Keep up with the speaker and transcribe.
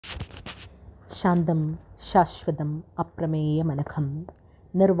शान्तं शाश्वतम् अप्रमेयमनघं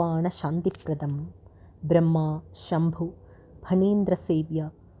निर्वाणशान्तिप्रदं ब्रह्मा शम्भु फणीन्द्रसेव्य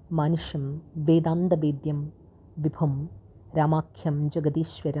मानुषं वेदान्तवेद्यं विभुं रामाख्यं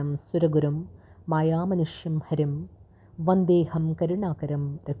जगदीश्वरं सुरगुरुं मायामनुष्यं हरिं वन्देऽहं करुणाकरं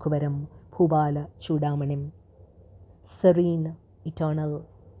रघुवरं भूपालचूडामणिं. Serene, eternal,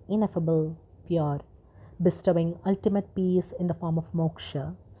 ineffable, pure, bestowing ultimate peace in the form of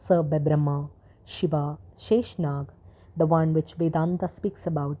moksha, served by Brahma, Shiva, Sheshnag, the one which Vedanta speaks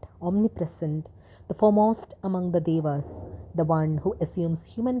about, omnipresent, the foremost among the Devas, the one who assumes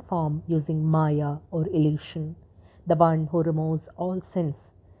human form using Maya or illusion, the one who removes all sins,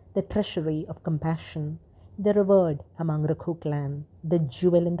 the treasury of compassion, the revered among Rakhu clan, the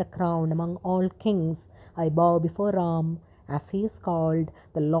jewel in the crown among all kings. I bow before Ram as he is called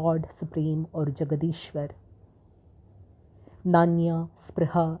the Lord Supreme or Jagadishwar. Nanya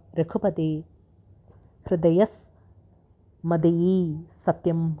Spriha Raghupate Hridayas Madayi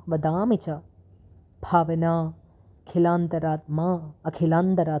Satyam Vadamicha Bhavana Akhilandaratma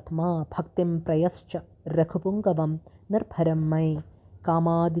Bhaktim Prayascha Raghupungavam Nirbharam Mai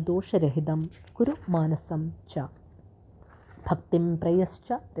Kamadidosharahidam Kuru Manasam Cha Bhaktim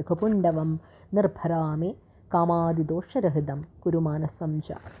Prayascha Raghupundavam Nirbharame Kamadidosharahidam Kuru Manasam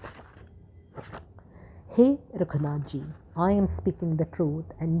Cha. Hey Raghunathji, I am speaking the truth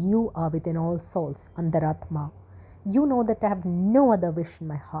and you are within all souls, Andaratma. You know that I have no other wish in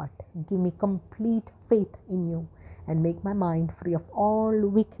my heart. Give me complete faith in you and make my mind free of all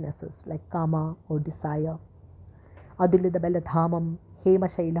weaknesses like kama or desire. Adulida Beladhamam, Hema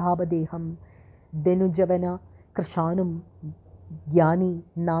Shailabadeham, Denujavana Krishanum, Gyani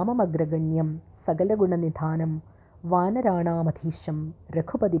Namamagraganyam, Sagalaguna Nidhanam, Vanaranamathisham,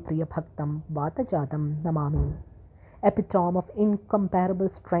 Raghupadi Priya Bhaktam, Vatajatam Namami. Epitome of incomparable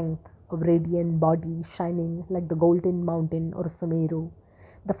strength, of radiant body shining like the golden mountain or Sumeru,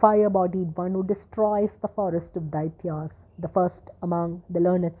 the fire-bodied one who destroys the forest of Daityas, the first among the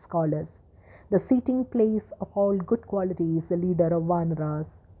learned scholars, the seating place of all good qualities, the leader of Vanaras.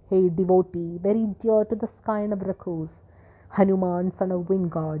 Hey devotee, very dear to the sky of Raghus, Hanuman, son of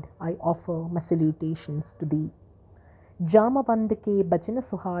wind god, I offer my salutations to thee. Jamavandike bachana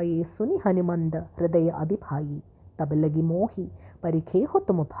suhaye suni Hanumanda hridaya adibhayi, tabalagi mohi parikhe ho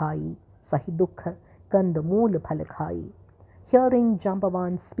tum bhai, sahi dukha kand mool phal khai. Hearing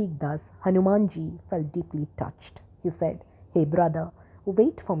Jambavan speak thus, Hanumanji felt deeply touched. He said, Hey brother,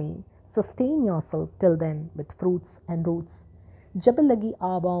 wait for me, sustain yourself till then with fruits and roots. Jabalagi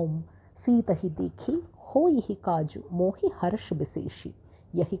avaum Sita hi dekhi, hoi hi kaju, mohi harsh biseshi,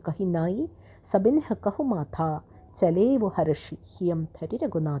 yahi kahi nai, sabinh kahu matha, chalevu harshi, hiyam thari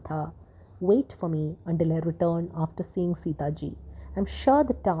raghunatha. Wait for me until I return after seeing Sitaji. I'm sure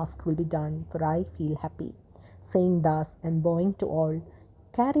the task will be done, for I feel happy. Saying thus and bowing to all,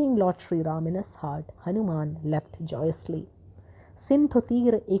 carrying Lord Sri Ram in his heart, Hanuman left joyously. Sindhu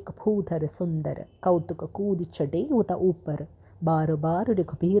tir ek bhudhar sundar, kautuka koodi chade uta upar, baru baru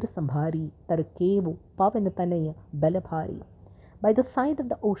Raghubir sambhari, tarkevu pavanatanaya balabhari. By the side of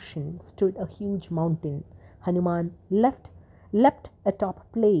the ocean stood a huge mountain. Hanuman leapt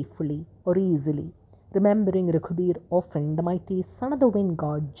atop playfully or easily. Remembering Raghubir often, the mighty son of the wind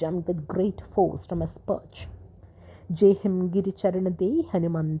god jumped with great force from his perch. Jehim Giricharan de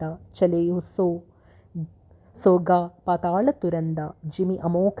Hanumanda, Chaleyu Soga Patala Turanda, Jimmy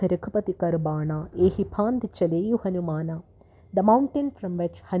Amok Raghupati Karbana, Ehi Pandi Chaleyu Hanumana. The mountain from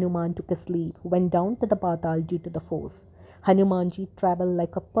which Hanuman took his leave went down to the Patal due to the force. Hanumanji travelled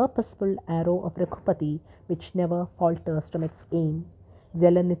like a purposeful arrow of Raghupati which never falters from its aim.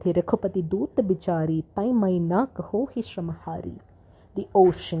 Jalanithi Raghupati Dutta Bichari, Taimai Nak Hohi Shramahari. The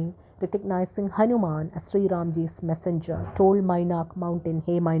ocean, recognizing Hanuman as Sri Ramji's messenger, told Mainak mountain,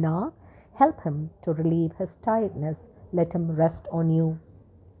 Hey Mainak, help him to relieve his tiredness, let him rest on you.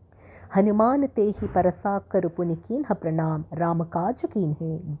 Hanuman tehi parasa karupunikin ha pranam, Ramakajkin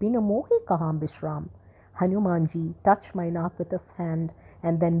he, binamohi kaham bishram. Hanumanji touched Mainak with his hand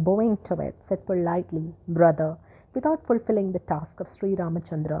and then bowing to it said politely, Brother, without fulfilling the task of Sri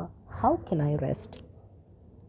Ramachandra, how can I rest?